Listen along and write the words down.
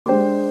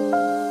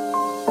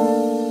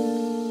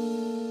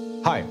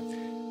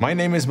My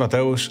name is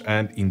Mateusz,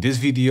 and in this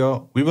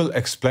video we will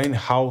explain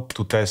how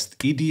to test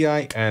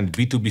EDI and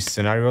B2B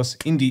scenarios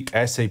in the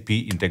SAP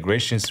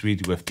Integration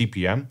Suite with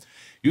TPM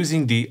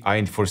using the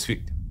Int4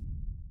 Suite.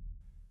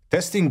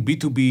 Testing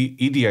B2B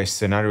EDI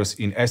scenarios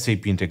in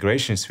SAP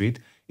Integration Suite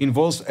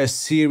involves a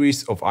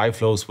series of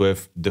iFlows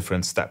with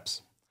different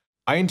steps.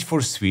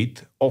 Int4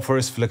 Suite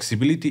offers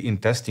flexibility in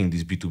testing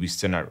these B2B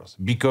scenarios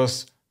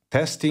because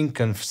testing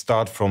can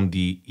start from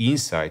the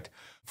inside,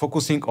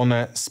 focusing on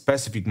a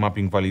specific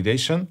mapping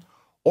validation,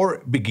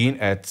 or begin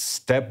at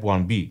step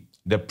 1b,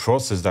 the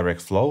process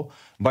direct flow,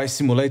 by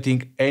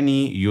simulating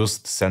any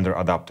used sender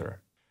adapter.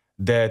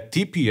 The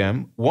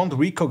TPM won't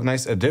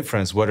recognize a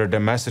difference whether the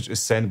message is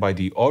sent by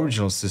the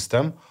original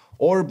system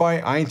or by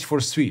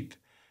Int4 Suite,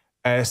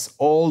 as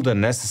all the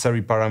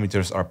necessary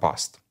parameters are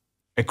passed.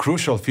 A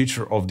crucial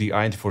feature of the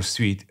Int4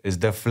 Suite is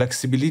the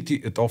flexibility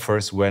it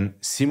offers when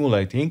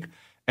simulating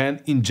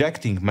and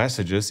injecting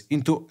messages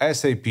into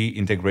SAP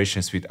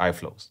Integration Suite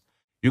iFlows.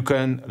 You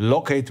can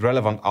locate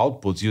relevant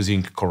outputs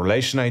using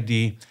correlation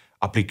ID,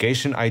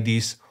 application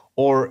IDs,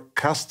 or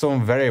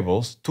custom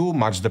variables to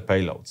match the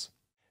payloads.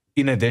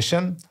 In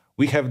addition,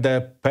 we have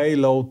the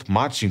payload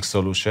matching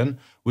solution,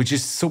 which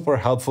is super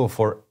helpful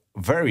for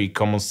very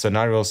common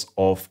scenarios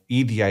of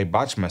EDI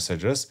batch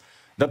messages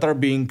that are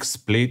being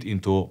split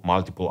into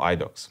multiple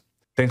IDOCs.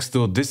 Thanks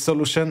to this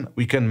solution,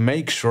 we can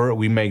make sure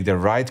we make the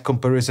right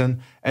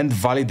comparison and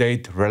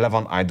validate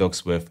relevant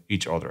IDOCs with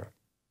each other.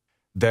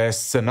 The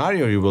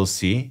scenario you will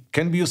see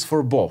can be used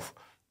for both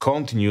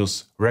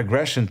continuous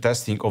regression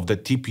testing of the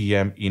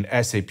TPM in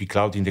SAP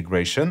Cloud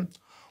Integration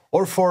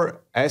or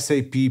for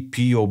SAP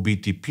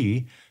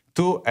BTP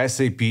to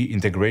SAP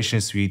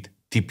Integration Suite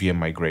TPM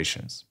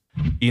migrations.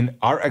 In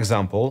our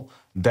example,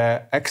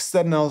 the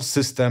external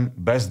system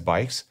Best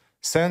Bikes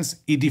sends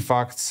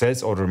EDFACT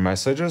sales order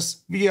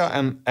messages via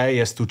an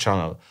AS2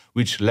 channel,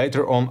 which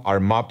later on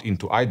are mapped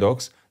into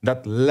IDOCs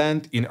that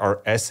land in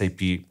our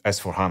SAP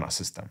S/4HANA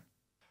system.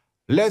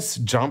 Let's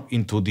jump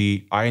into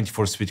the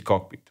Int4 Suite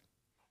cockpit.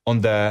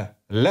 On the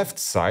left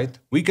side,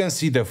 we can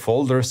see the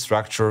folder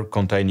structure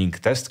containing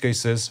test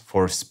cases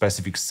for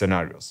specific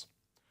scenarios.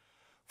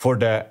 For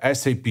the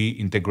SAP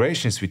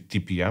Integration Suite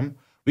TPM,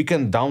 we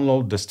can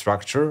download the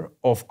structure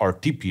of our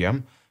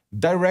TPM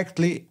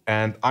directly,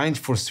 and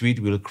Int4 Suite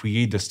will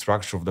create the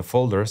structure of the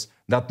folders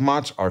that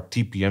match our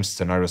TPM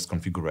scenarios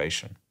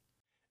configuration.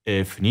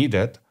 If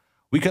needed,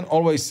 we can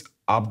always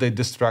update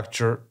the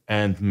structure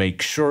and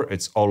make sure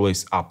it's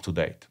always up to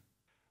date.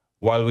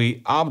 While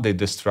we update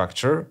the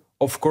structure,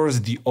 of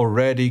course, the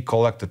already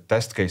collected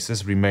test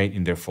cases remain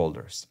in their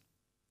folders.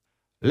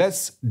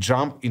 Let's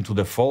jump into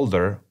the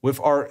folder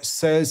with our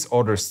sales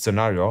order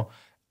scenario,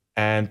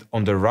 and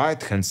on the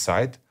right-hand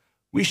side,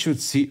 we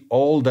should see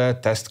all the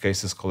test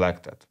cases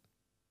collected.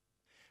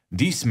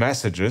 These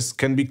messages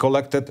can be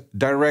collected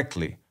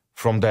directly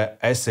from the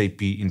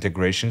SAP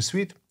Integration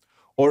Suite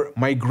or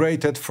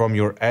migrated from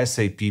your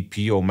SAP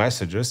PO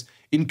messages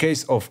in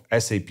case of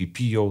SAP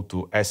PO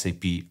to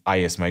SAP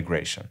IS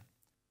migration.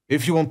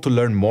 If you want to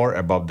learn more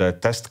about the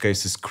test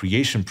cases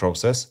creation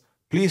process,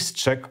 please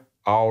check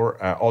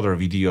our other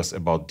videos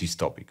about these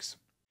topics.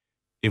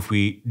 If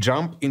we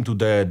jump into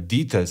the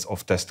details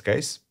of test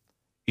case,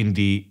 in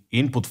the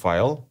input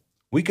file,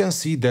 we can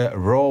see the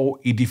raw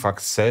EDFACT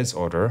sales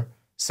order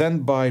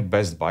sent by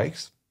Best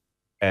Bikes.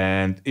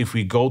 And if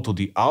we go to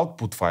the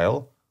output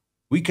file,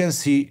 we can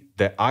see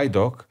the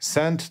IDOC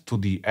sent to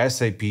the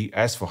SAP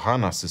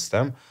S/4HANA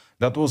system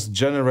that was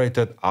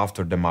generated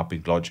after the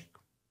mapping logic.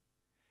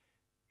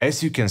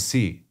 As you can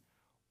see,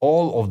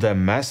 all of the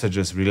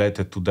messages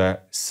related to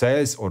the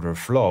sales order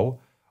flow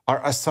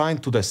are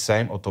assigned to the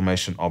same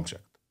automation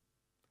object.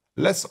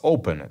 Let's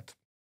open it.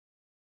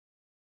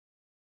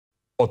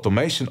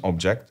 Automation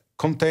object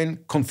contains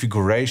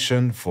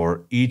configuration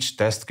for each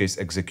test case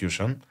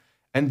execution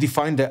and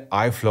define the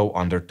iFlow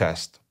under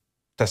test,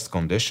 test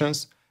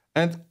conditions,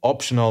 and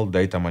optional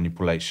data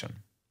manipulation.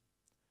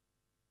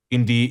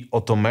 In the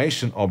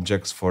automation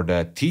objects for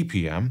the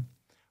TPM,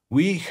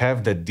 we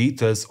have the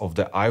details of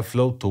the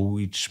iFlow to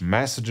which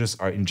messages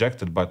are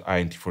injected by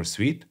Int4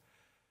 Suite.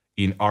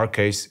 In our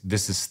case,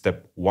 this is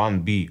step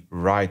 1b,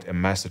 write a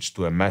message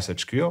to a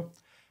message queue,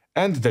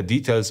 and the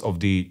details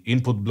of the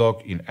input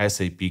block in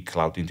SAP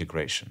Cloud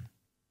Integration.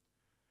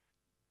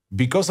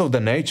 Because of the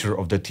nature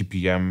of the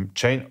TPM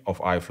chain of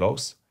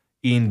iFlows,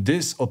 in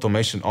this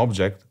automation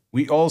object,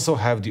 we also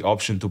have the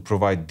option to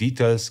provide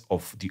details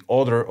of the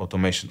other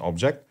automation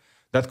object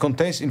that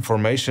contains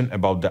information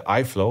about the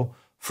iFlow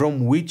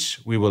from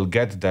which we will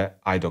get the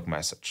IDOC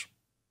message.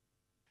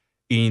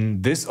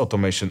 In this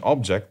automation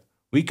object,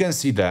 we can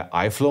see the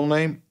iFlow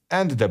name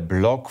and the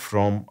block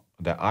from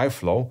the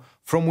iFlow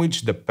from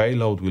which the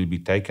payload will be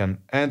taken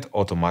and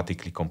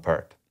automatically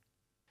compared.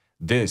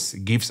 This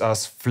gives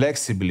us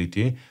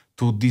flexibility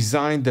to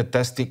design the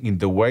testing in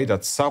the way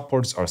that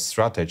supports our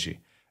strategy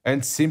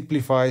and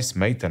simplifies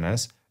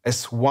maintenance,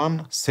 as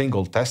one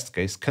single test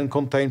case can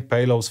contain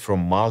payloads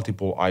from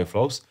multiple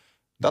iFlows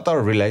that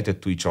are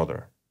related to each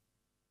other.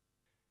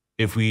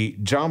 If we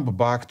jump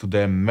back to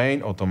the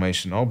main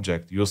automation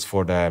object used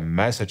for the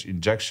message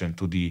injection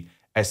to the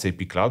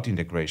SAP Cloud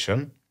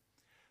integration,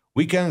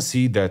 we can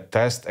see the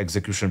test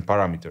execution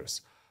parameters,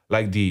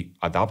 like the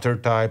adapter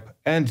type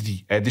and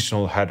the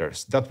additional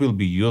headers that will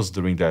be used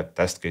during the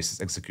test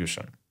cases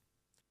execution.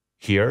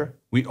 Here,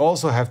 we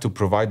also have to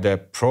provide the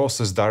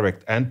process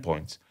direct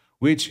endpoint,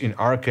 which in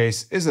our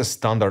case is a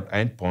standard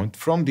endpoint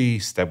from the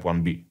step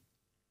 1b.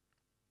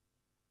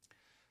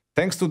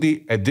 Thanks to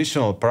the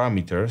additional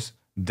parameters,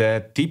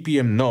 the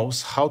TPM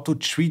knows how to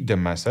treat the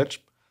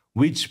message,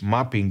 which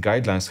mapping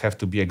guidelines have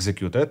to be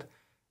executed,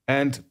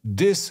 and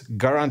this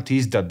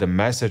guarantees that the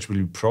message will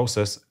be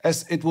processed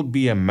as it would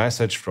be a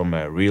message from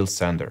a real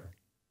sender.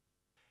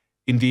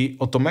 In the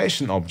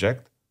automation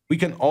object, we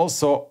can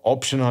also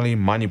optionally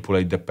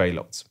manipulate the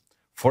payloads.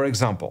 For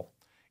example,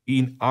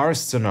 in our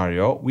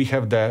scenario, we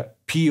have the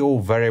PO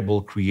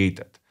variable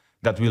created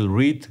that will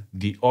read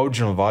the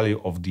original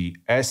value of the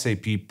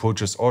SAP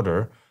purchase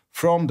order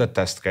from the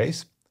test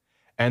case,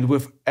 and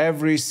with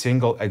every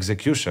single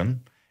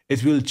execution,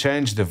 it will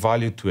change the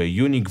value to a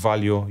unique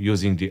value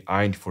using the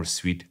Int4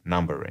 Suite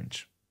number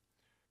range.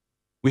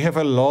 We have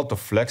a lot of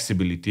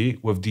flexibility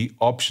with the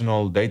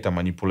optional data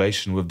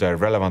manipulation with the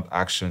relevant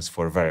actions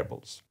for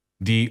variables.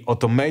 The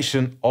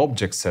automation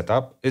object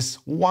setup is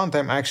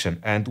one-time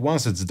action, and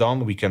once it's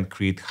done, we can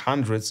create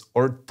hundreds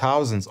or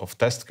thousands of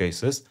test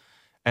cases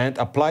and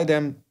apply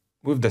them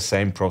with the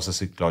same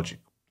processing logic.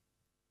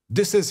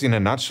 This is, in a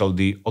nutshell,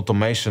 the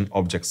automation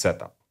object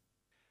setup.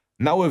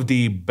 Now, with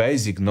the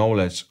basic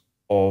knowledge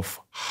of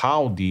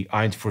how the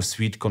Int4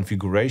 Suite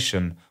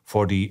configuration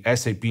for the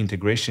SAP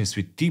Integration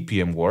Suite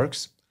TPM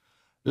works,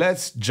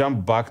 let's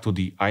jump back to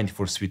the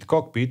Int4 Suite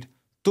cockpit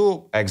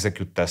to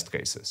execute test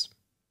cases.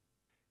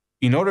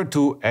 In order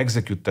to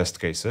execute test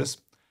cases,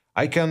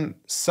 I can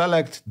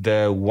select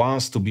the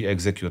ones to be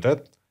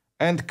executed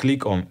and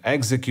click on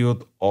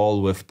Execute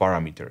All with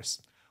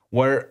Parameters,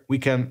 where we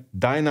can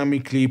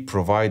dynamically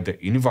provide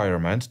the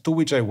environment to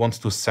which I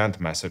want to send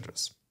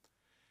messages.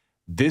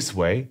 This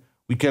way,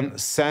 we can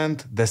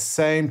send the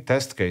same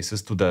test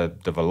cases to the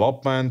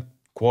development,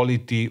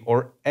 quality,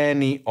 or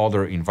any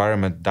other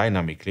environment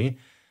dynamically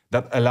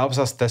that allows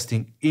us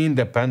testing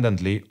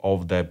independently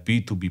of the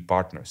B2B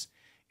partners,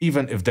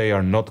 even if they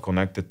are not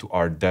connected to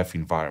our dev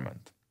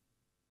environment.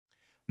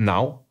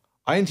 Now,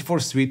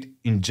 Int4 Suite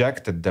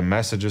injected the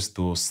messages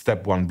to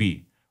step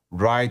 1b,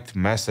 write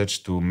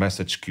message to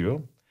message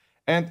queue,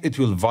 and it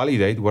will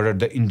validate whether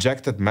the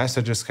injected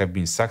messages have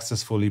been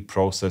successfully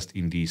processed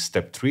in the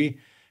step 3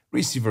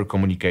 receiver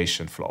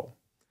communication flow.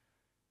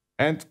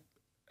 And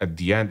at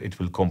the end, it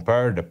will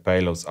compare the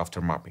payloads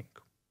after mapping.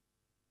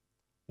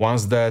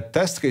 Once the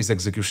test case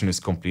execution is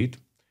complete,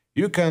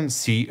 you can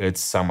see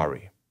its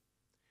summary.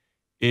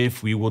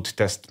 If we would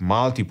test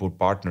multiple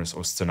partners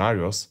or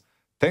scenarios,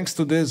 thanks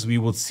to this, we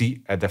would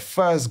see at the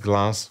first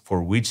glance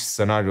for which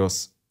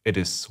scenarios it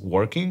is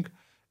working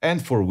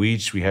and for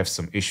which we have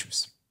some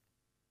issues.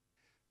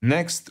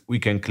 Next, we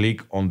can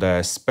click on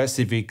the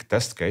specific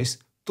test case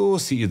to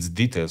see its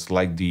details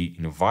like the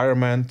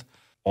environment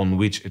on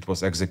which it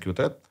was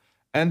executed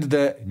and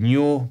the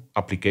new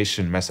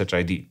application message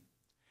ID.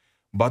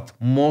 But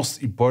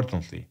most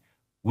importantly,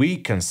 we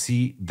can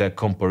see the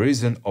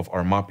comparison of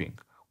our mapping,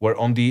 where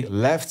on the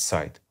left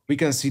side, we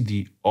can see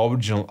the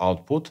original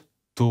output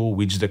to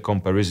which the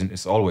comparison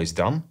is always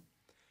done.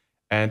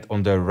 And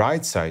on the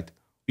right side,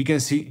 we can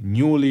see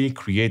newly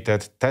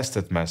created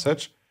tested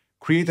message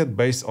created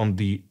based on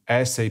the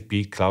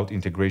SAP Cloud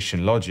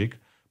integration logic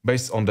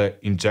based on the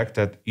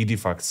injected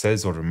EDIFACT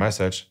sales order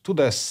message to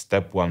the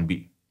step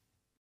 1b.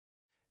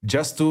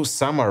 Just to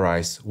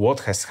summarize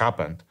what has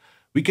happened,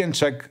 we can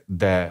check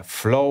the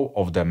flow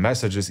of the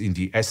messages in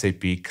the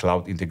SAP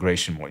Cloud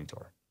Integration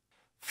Monitor.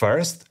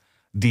 First,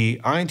 the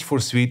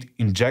Int4 Suite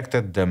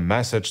injected the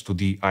message to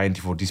the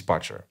Int4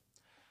 dispatcher.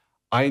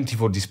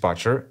 Int4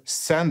 dispatcher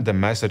sent the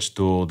message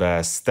to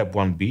the step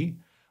 1b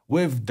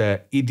with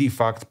the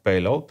EDIFACT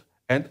payload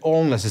and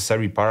all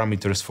necessary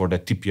parameters for the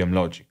TPM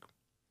logic.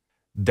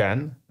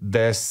 Then,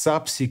 the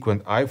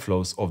subsequent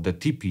iFlows of the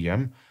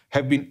TPM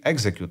have been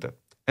executed,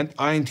 and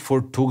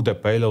Int4 took the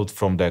payload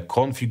from the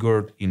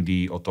configured in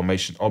the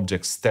automation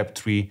object step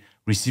 3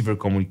 receiver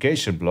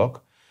communication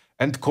block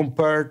and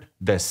compared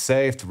the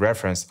saved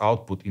reference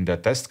output in the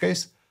test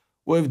case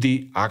with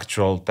the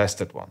actual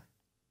tested one.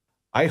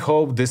 I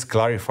hope this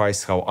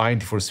clarifies how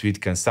Int4 Suite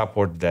can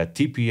support the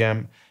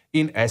TPM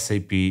in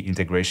SAP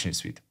Integration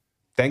Suite.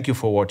 Thank you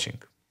for watching.